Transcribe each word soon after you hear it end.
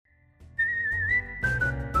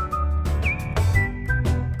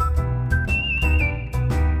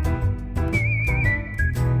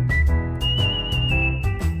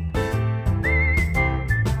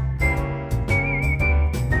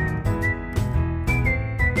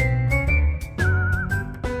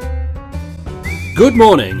Good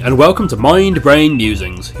morning, and welcome to Mind Brain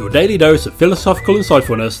Musings, your daily dose of philosophical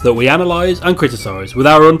insightfulness that we analyse and criticise with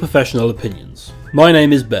our unprofessional opinions. My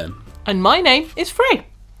name is Ben. And my name is Frey.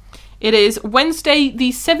 It is Wednesday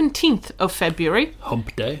the 17th of February.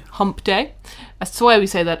 Hump Day. Hump Day. That's why we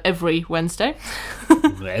say that every Wednesday.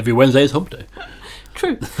 Every Wednesday is Hump Day.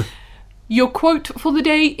 True. Your quote for the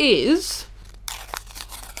day is...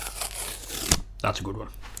 That's a good one.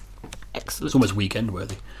 Excellent. It's almost weekend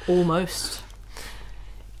worthy. Almost.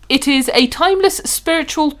 It is a timeless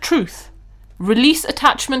spiritual truth. Release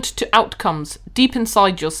attachment to outcomes deep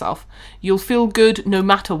inside yourself. You'll feel good no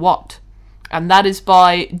matter what. And that is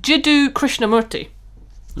by Jiddu Krishnamurti.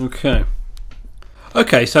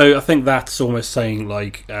 Okay, so I think that's almost saying,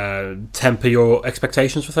 like, temper your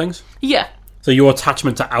expectations for things. Yeah. So your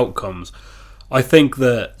attachment to outcomes. I think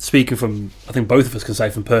that, speaking from, I think both of us can say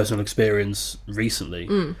from personal experience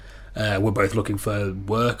recently, we're both looking for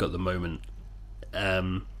work at the moment.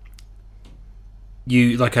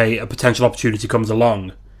 You, like, a potential opportunity comes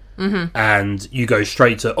along, and you go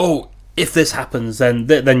straight to, if this happens,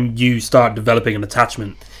 then you start developing an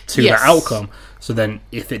attachment to the outcome. So then,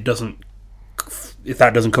 if that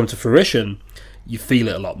doesn't come to fruition, you feel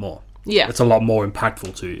it a lot more. Yeah, it's a lot more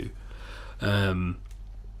impactful to you.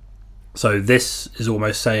 So this is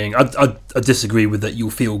almost saying, I disagree with that.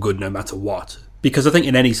 You'll feel good no matter what, because I think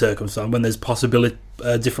in any circumstance, when there's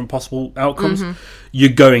different possible outcomes, you're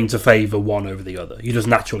going to favour one over the other. You just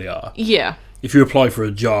naturally are. Yeah. If you apply for a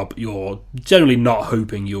job, you're generally not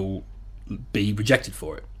hoping you'll be rejected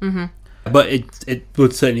for it. But it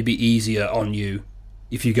would certainly be easier on you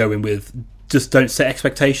if you go in with, just don't set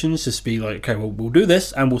expectations. Just be like, okay, well, we'll do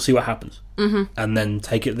this and we'll see what happens, and then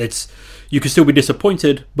take it. You can still be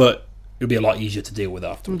disappointed, but it'll be a lot easier to deal with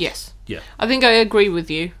afterwards. Yes. Yeah. I think I agree with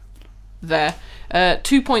you there.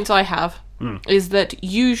 2 points I have is that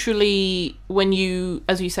usually when you,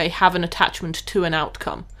 as you say, have an attachment to an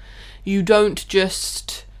outcome, you don't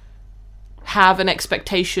just have an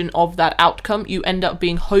expectation of that outcome. You end up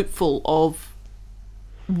being hopeful of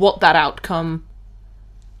what that outcome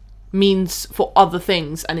means for other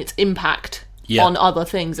things and its impact on other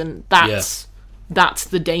things, and that's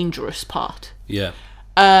the dangerous part. Yeah.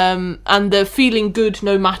 And the feeling good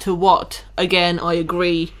no matter what, again, I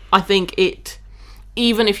agree. I think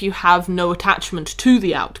even if you have no attachment to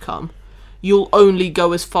the outcome, you'll only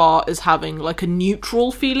go as far as having like a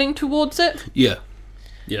neutral feeling towards it. Yeah.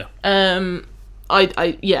 So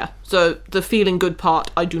the feeling good part,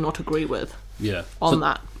 I do not agree with. Yeah.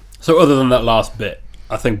 That. So other than that last bit,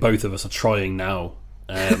 I think both of us are trying now,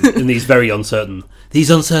 in these uncertain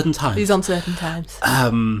times,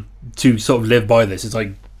 to sort of live by this. It's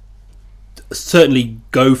like, certainly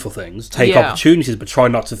go for things, take opportunities, but try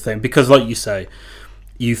not to think, because like you say,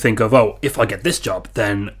 you think of, if I get this job,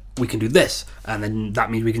 then we can do this, and then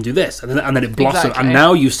that means we can do this, and then it blossoms, exactly. And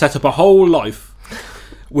now you've set up a whole life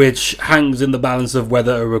which hangs in the balance of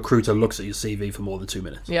whether a recruiter looks at your CV for more than 2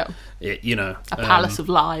 minutes. Yeah. A palace of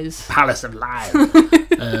lies.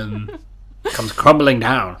 Comes crumbling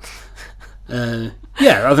down. I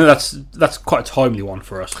think that's quite a timely one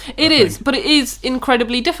for us. It is, but it is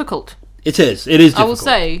incredibly difficult. It is difficult. I will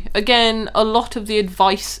say, again, a lot of the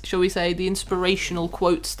advice, shall we say, the inspirational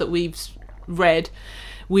quotes that we've read,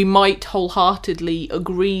 we might wholeheartedly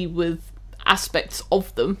agree with aspects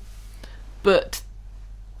of them, but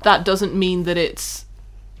that doesn't mean that it's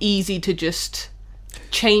easy to just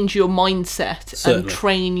change your mindset and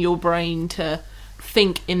train your brain to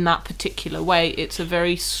think in that particular way. It's a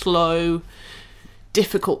very slow,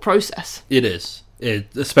 difficult process. It is,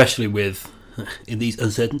 especially in these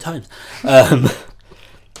uncertain times,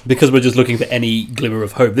 because we're just looking for any glimmer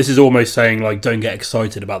of hope. This is almost saying, like, don't get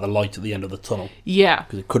excited about the light at the end of the tunnel. Yeah,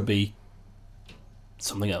 because it could be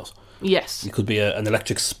something else. Yes, it could be an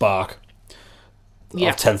electric spark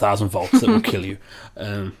of 10,000 volts that will kill you.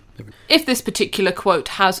 If this particular quote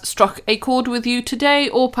has struck a chord with you today,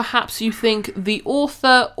 or perhaps you think the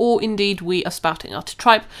author, or indeed we are spouting utter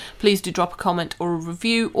tripe, please do drop a comment or a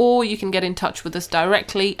review, or you can get in touch with us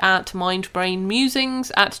directly at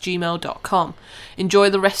mindbrainmusings@gmail.com.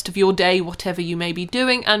 Enjoy the rest of your day, whatever you may be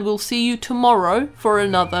doing, and we'll see you tomorrow for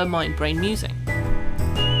another Mind Brain Musing.